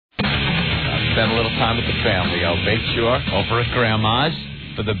spend a little time with the family, Opie. Sure. Over at Grandma's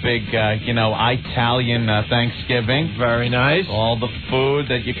for the big, Italian Thanksgiving. Very nice. All the food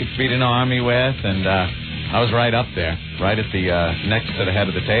that you could feed an army with, and I was right up there, right at the next to the head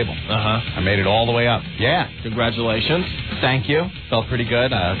of the table. I made it all the way up. Yeah. Congratulations. Thank you. Felt pretty good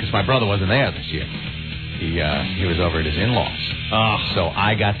because my brother wasn't there this year. He was over at his in-laws. So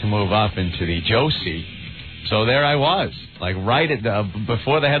I got to move up into the Joe seat. So there I was, like right at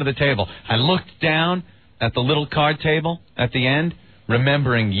before the head of the table. I looked down at the little card table at the end,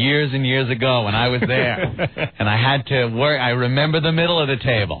 remembering years and years ago when I was there. And I had to work. I remember the middle of the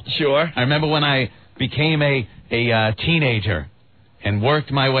table. Sure. I remember when I became a teenager and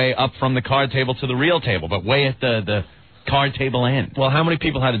worked my way up from the card table to the real table, but way at the card table end. Well, how many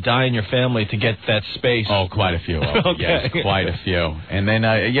people had to die in your family to get that space? Oh, quite a few. Okay. Yes, quite a few. And then,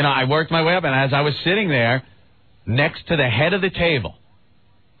 I worked my way up, and as I was sitting there next to the head of the table,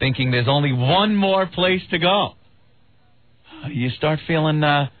 thinking there's only one more place to go, you start feeling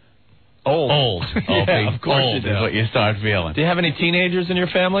old. Yeah, of course old you do. Is what you start feeling. Do you have any teenagers in your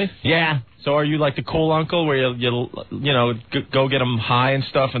family? Yeah. So are you like the cool uncle where you go get them high and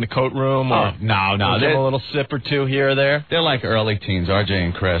stuff in the coat room? Or no. Give them a little sip or two here or there? They're like early teens, RJ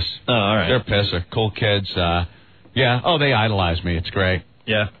and Chris. Oh, all right. They're pisser. Cool kids. Yeah. Oh, they idolize me. It's great.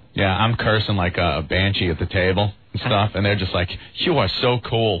 Yeah. Yeah, I'm cursing like a banshee at the table and stuff, and they're just like, you are so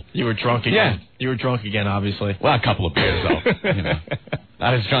cool. You were drunk again. Yeah. You were drunk again, obviously. Well, a couple of beers, though.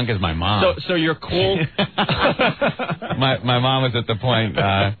 Not as drunk as my mom. So you're cool? my mom was at the point,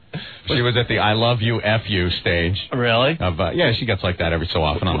 she was at the I love you, F you stage. Really? Yeah, she gets like that every so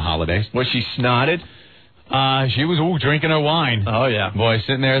often on the holidays. Was she snotted? She was drinking her wine. Oh, yeah. Boy,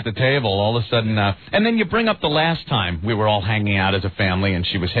 sitting there at the table, all of a sudden. And then you bring up the last time we were all hanging out as a family, and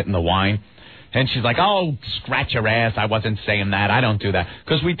she was hitting the wine. And she's like, oh, scratch your ass. I wasn't saying that. I don't do that.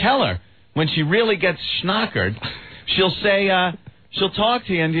 Because we tell her, when she really gets schnockered, she'll say, she'll talk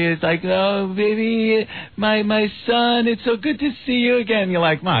to you, and she's like, oh, baby, my son, it's so good to see you again. You're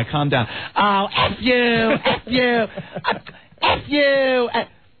like, Ma, calm down. Oh, F you, F you, F you.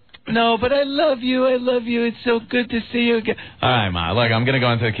 No, but I love you. It's so good to see you again. All right, Ma, look, I'm going to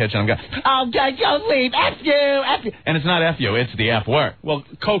go into the kitchen. I'm going, oh, don't leave. F you, F you. And it's not F you, it's the F word. Well,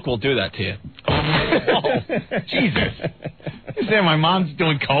 Coke will do that to you. Oh, Jesus. You saying my mom's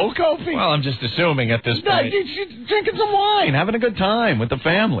doing Coke, Opie? Well, I'm just assuming at this point. She's drinking some wine, having a good time with the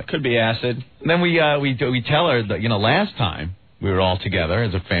family. Could be acid. And then we tell her that, last time we were all together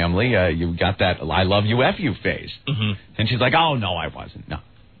as a family, you got that I love you, F you phase. Mm-hmm. And she's like, oh, no, I wasn't. No.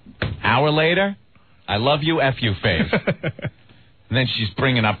 Hour later, I love you, F you phase. And then she's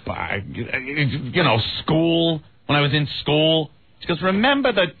bringing up, school. When I was in school, she goes,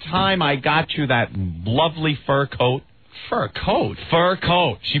 remember the time I got you that lovely fur coat? Fur coat? Fur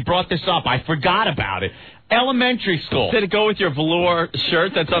coat. She brought this up. I forgot about it. Elementary school. Did it go with your velour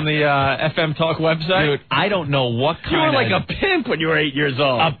shirt that's on the FM Talk website? Dude, I don't know what kind of... You were like a pimp when you were 8 years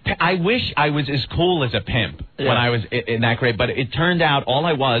old. I wish I was as cool as a pimp when I was in that grade, but it turned out all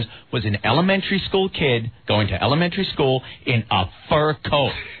I was an elementary school kid going to elementary school in a fur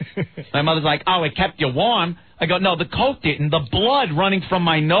coat. My mother's like, oh, it kept you warm. I go, no, the coat didn't. The blood running from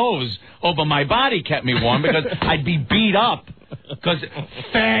my nose over my body kept me warm because I'd be beat up. Because,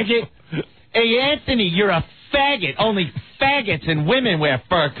 faggot... Hey, Anthony, you're a faggot. Only faggots and women wear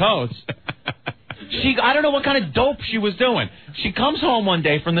fur coats. I don't know what kind of dope she was doing. She comes home one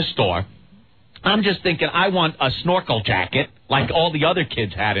day from the store. I'm just thinking, I want a snorkel jacket like all the other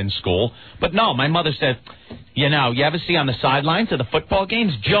kids had in school. But no, my mother said, you ever see on the sidelines of the football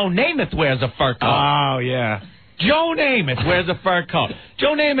games, Joe Namath wears a fur coat. Oh, yeah. Joe Namath wears a fur coat.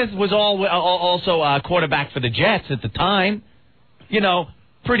 Joe Namath was also a quarterback for the Jets at the time.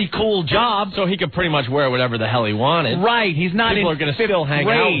 Pretty cool job. So he could pretty much wear whatever the hell he wanted. Right. He's not People are going to still hang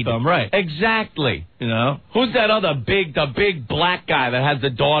out with him. Right. Exactly. Who's that other big black guy that has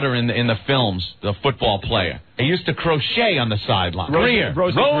the daughter in the films, the football player? He used to crochet on the sideline.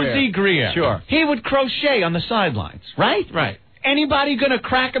 Rosie Greer. Sure. He would crochet on the sidelines, right? Right. Anybody going to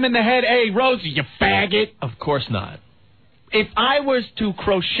crack him in the head? Hey, Rosie, you faggot. Of course not. If I was to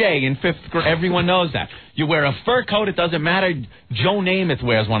crochet in 5th grade, everyone knows that. You wear a fur coat, it doesn't matter. Joe Namath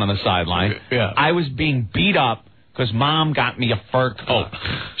wears one on the sideline. Yeah. I was being beat up because Mom got me a fur coat.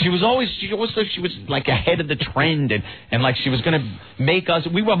 She was like ahead of the trend and like she was going to make us,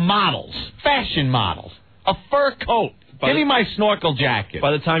 we were models, fashion models. A fur coat. Give me my snorkel jacket.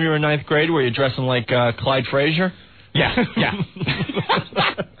 By the time you were in 9th grade, were you dressing like Clyde Frazier? Yeah.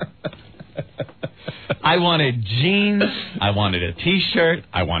 I wanted jeans, I wanted a T-shirt,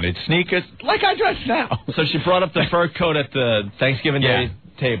 I wanted sneakers, like I dress now. So she brought up the fur coat at the Thanksgiving Day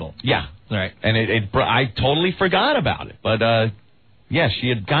table. Yeah. Right. And I totally forgot about it. But, yeah, she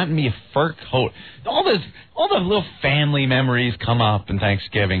had gotten me a fur coat. All the little family memories come up in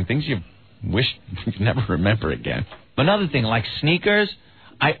Thanksgiving, things you wish you could never remember again. Another thing, like sneakers,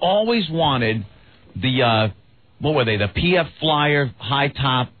 I always wanted the, what were they, the PF Flyer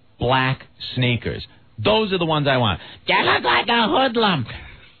high-top black sneakers. Those are the ones I want. You look like a hoodlum.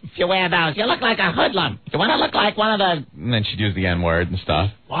 If you wear those, you look like a hoodlum. You want to look like one of the... And then she'd use the N-word and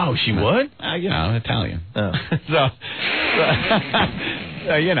stuff. Wow, she would? You know, Italian. Oh.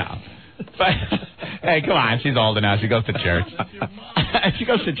 so, you know. But, hey, come on, she's older now. She goes to church. She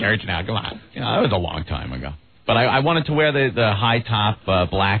goes to church now, come on. You know, that was a long time ago. But I wanted to wear the high-top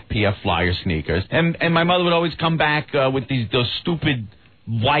black PF Flyer sneakers. And my mother would always come back with those stupid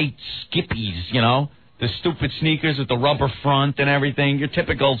white skippies, you know? The stupid sneakers with the rubber front and everything. Your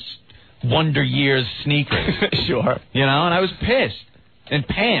typical Wonder Years sneakers. Sure. You know, and I was pissed. And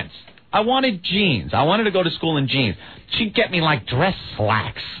pants. I wanted jeans. I wanted to go to school in jeans. She'd get me, like, dress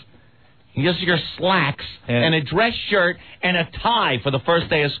slacks. Just your slacks and a dress shirt and a tie for the first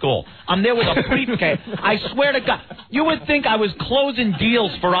day of school. I'm there with a briefcase. I swear to God, you would think I was closing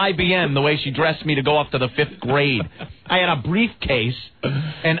deals for IBM the way she dressed me to go up to the 5th grade. I had a briefcase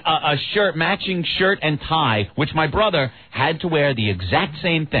and a shirt, matching shirt and tie, which my brother had to wear the exact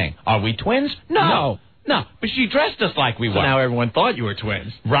same thing. Are we twins? No. But she dressed us like we were. So now everyone thought you were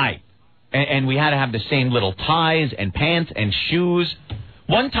twins. Right. And we had to have the same little ties and pants and shoes.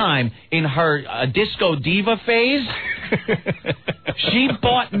 One time, in her disco diva phase, she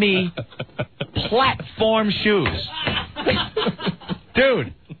bought me platform shoes.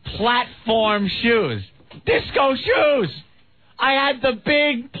 Dude, platform shoes. Disco shoes. I had the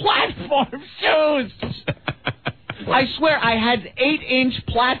big platform shoes. I swear I had 8-inch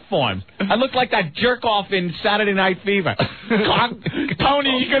platforms. I looked like that jerk-off in Saturday Night Fever.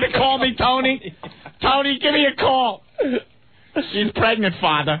 Tony, you going to call me, Tony? Tony, give me a call. She's pregnant,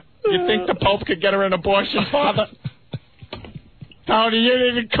 Father. You think the Pope could get her an abortion, Father? Tony, you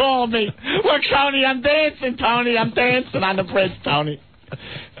didn't even call me. Look, Tony, I'm dancing, Tony. I'm dancing on the bridge, Tony.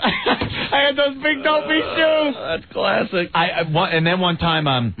 I had those big dopey shoes. That's classic. And then one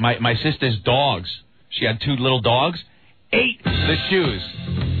time, my sister's dogs, she had 2 little dogs, ate the shoes.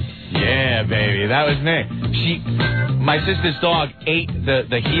 Yeah, baby, that was me. My sister's dog ate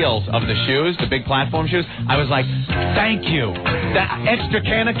the heels of the shoes, the big platform shoes. I was like, thank you. That extra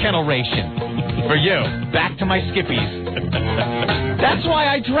can of kennel ration for you. Back to my skippies. That's why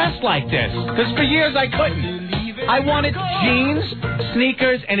I dressed like this, because for years I couldn't. I wanted jeans,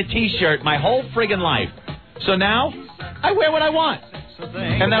 sneakers, and a T-shirt my whole friggin' life. So now, I wear what I want.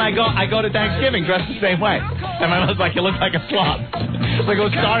 And then I go to Thanksgiving dressed the same way. And my mother's like, you look like a slob. Like, oh,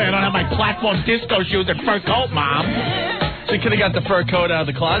 sorry, I don't have my platform disco shoes and fur coat, Mom. She could have got the fur coat out of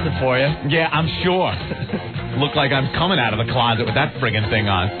the closet for you. Yeah, I'm sure. Looked like I'm coming out of the closet with that friggin' thing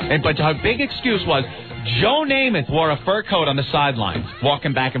on. But her big excuse was, Joe Namath wore a fur coat on the sidelines,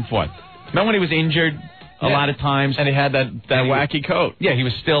 walking back and forth. Remember when he was injured? A lot of times. And he had that wacky coat. Yeah, he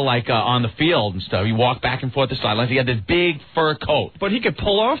was still, like, on the field and stuff. He walked back and forth the sidelines. He had this big fur coat. But he could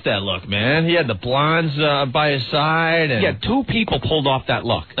pull off that look, man. He had the blondes by his side. And... Yeah, 2 people pulled off that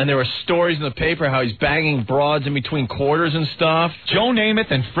look. And there were stories in the paper how he's banging broads in between quarters and stuff. Joe Namath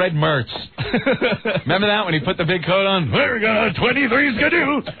and Fred Mertz. Remember that when he put the big coat on? We're gonna 23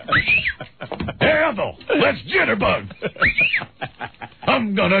 skidoo. Hey, Ethel, let's jitterbug.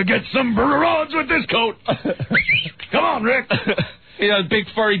 I'm gonna get some broads with this coat. Come on, Rick. He had a big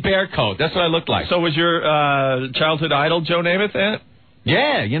furry bear coat. That's what I looked like. So was your childhood idol Joe Namath, Aunt?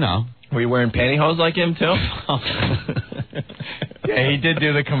 Yeah, you know. Were you wearing pantyhose like him, too? Yeah, he did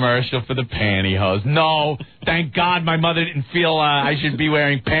do the commercial for the pantyhose. No, thank God my mother didn't feel I should be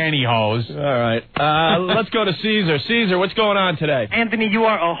wearing pantyhose. All right. Let's go to Caesar. Caesar, what's going on today? Anthony, you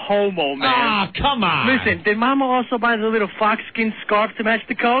are a homo, man. Ah, come on. Listen, did Mama also buy the little foxskin scarf to match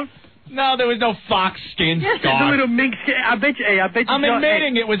the coat? No, there was no fox skin yes, scarf. Yes, the little mink skin. I bet you. I'm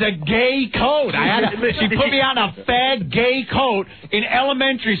admitting it was a gay coat. She put me on a fag gay coat in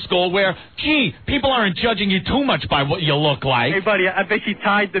elementary school where, gee, people aren't judging you too much by what you look like. Hey, buddy, I bet she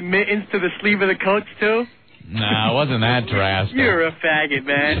tied the mittens to the sleeve of the coats, too. No, it wasn't that drastic. You're a faggot,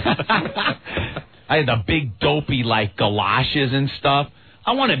 man. I had the big dopey, like, galoshes and stuff.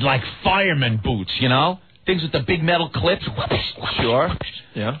 I wanted, like, fireman boots, you know? Things with the big metal clips. Sure.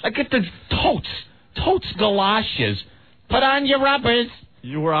 Yeah. I get the totes galoshes. Put on your rubbers.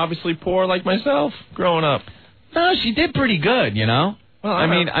 You were obviously poor like myself growing up. No, she did pretty good, you know? Well, I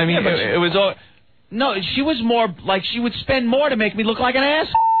mean, it was all... No, she was more like she would spend more to make me look like an ass.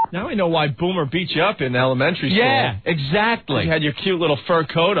 Now I know why Boomer beat you up in elementary school. Yeah, exactly. You had your cute little fur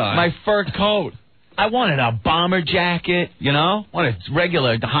coat on. My fur coat. I wanted a bomber jacket, you know? Wanted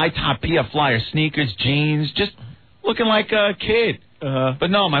regular high-top PF Flyer sneakers, jeans, just looking like a kid. But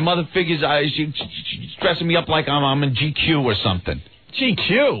no, my mother figures she's dressing me up like I'm in GQ or something.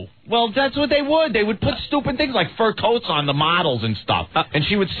 GQ? Well, that's what they would. They would put stupid things like fur coats on the models and stuff. And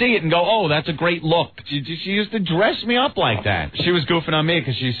she would see it and go, oh, that's a great look. She used to dress me up like that. She was goofing on me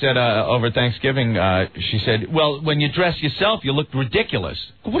because she said over Thanksgiving, she said, well, when you dress yourself, you look ridiculous.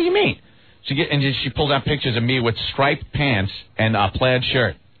 What do you mean? She pulled out pictures of me with striped pants and a plaid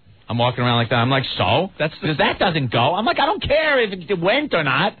shirt. I'm walking around like that. I'm like, so? Because that doesn't go. I'm like, I don't care if it went or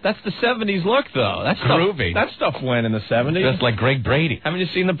not. That's the 70s look, though. That's groovy. That stuff went in the 70s. That's like Greg Brady. Haven't you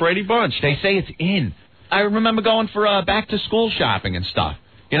seen the Brady Bunch? They say it's in. I remember going for back-to-school shopping and stuff.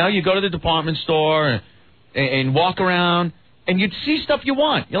 You know, you go to the department store and walk around, and you'd see stuff you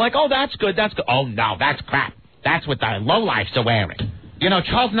want. You're like, oh, that's good, that's good. Oh, no, that's crap. That's what the lowlifes are wearing. You know,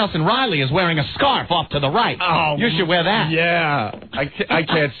 Charles Nelson Riley is wearing a scarf off to the right. Oh, you should wear that. Yeah, I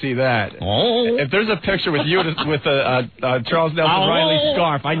can't see that. Oh. If there's a picture with you with a Charles Nelson Riley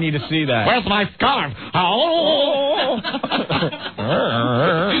scarf, I need to see that. Where's my scarf? Oh.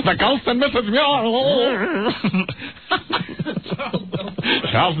 The ghost and Mrs. Muir.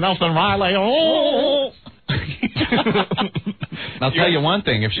 Charles Nelson Riley. Oh. I'll tell you one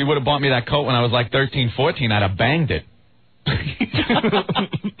thing. If she would have bought me that coat when I was like 13, 14, I'd have banged it.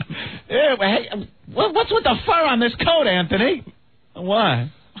 Yeah, hey, what's with the fur on this coat, Anthony?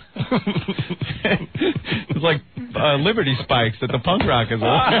 Why? It's like Liberty Spikes that the punk rockers wore.